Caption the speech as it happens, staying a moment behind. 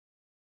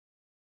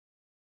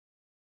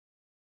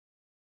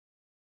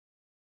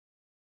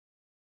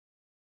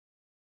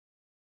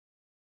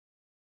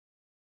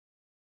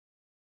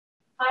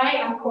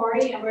Hi, I'm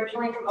Corey. I'm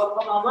originally from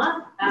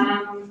Oklahoma.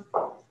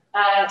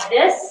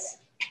 This,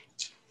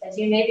 as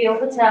you may be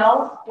able to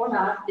tell, or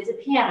not, is a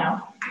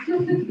piano.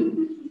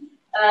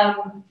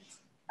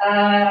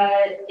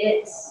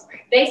 It's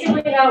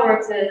basically how it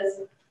works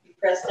is you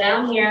press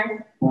down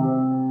here,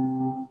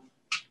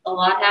 a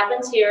lot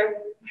happens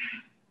here,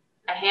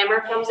 a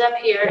hammer comes up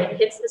here and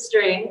hits the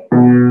string,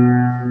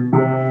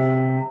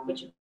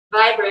 which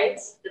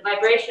vibrates. The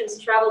vibrations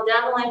travel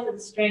down the length of the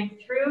string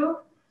through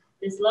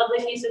this lovely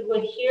piece of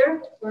wood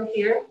here, or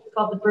here,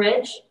 called the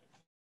bridge,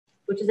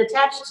 which is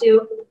attached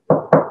to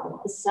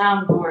the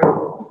soundboard.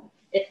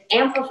 It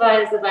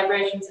amplifies the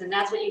vibrations, and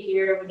that's what you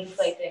hear when you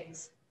play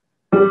things.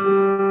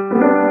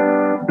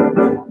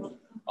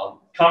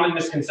 Common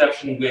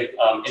misconception with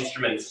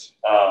instruments,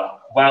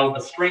 while the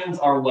strings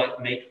are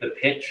what make the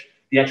pitch,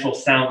 the actual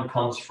sound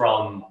comes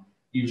from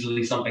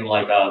usually something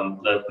like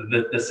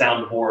the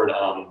soundboard,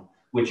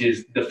 which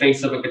is the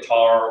face of a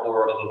guitar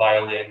or of a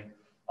violin.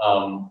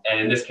 And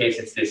in this case,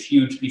 it's this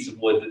huge piece of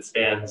wood that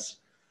spans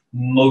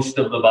most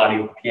of the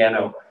body of the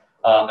piano.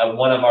 And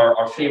one of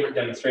our favorite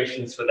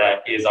demonstrations for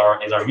that is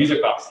our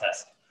music box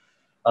test.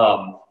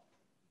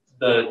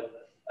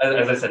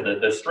 As I said,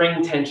 the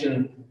string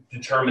tension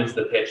determines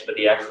the pitch, but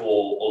the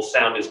actual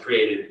sound is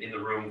created in the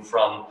room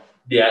from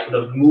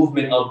the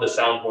movement of the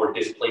soundboard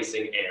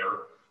displacing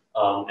air,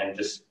 and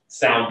just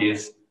sound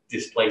is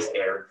displaced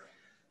air.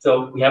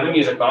 So we have a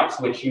music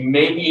box, which you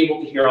may be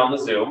able to hear on the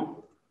Zoom,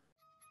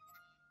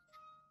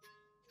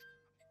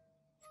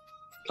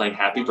 playing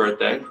Happy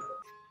Birthday.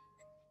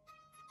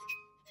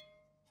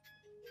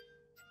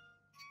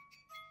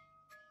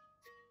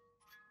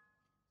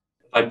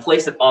 If I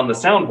place it on the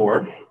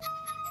soundboard,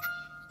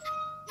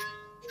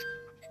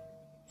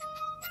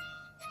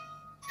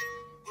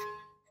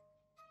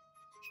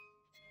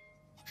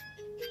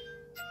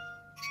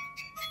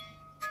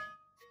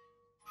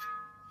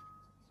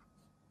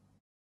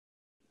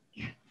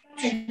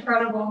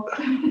 Incredible.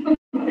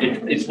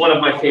 It's one of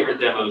my favorite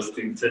demos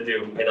to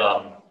do. It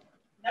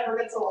never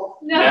gets old.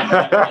 No.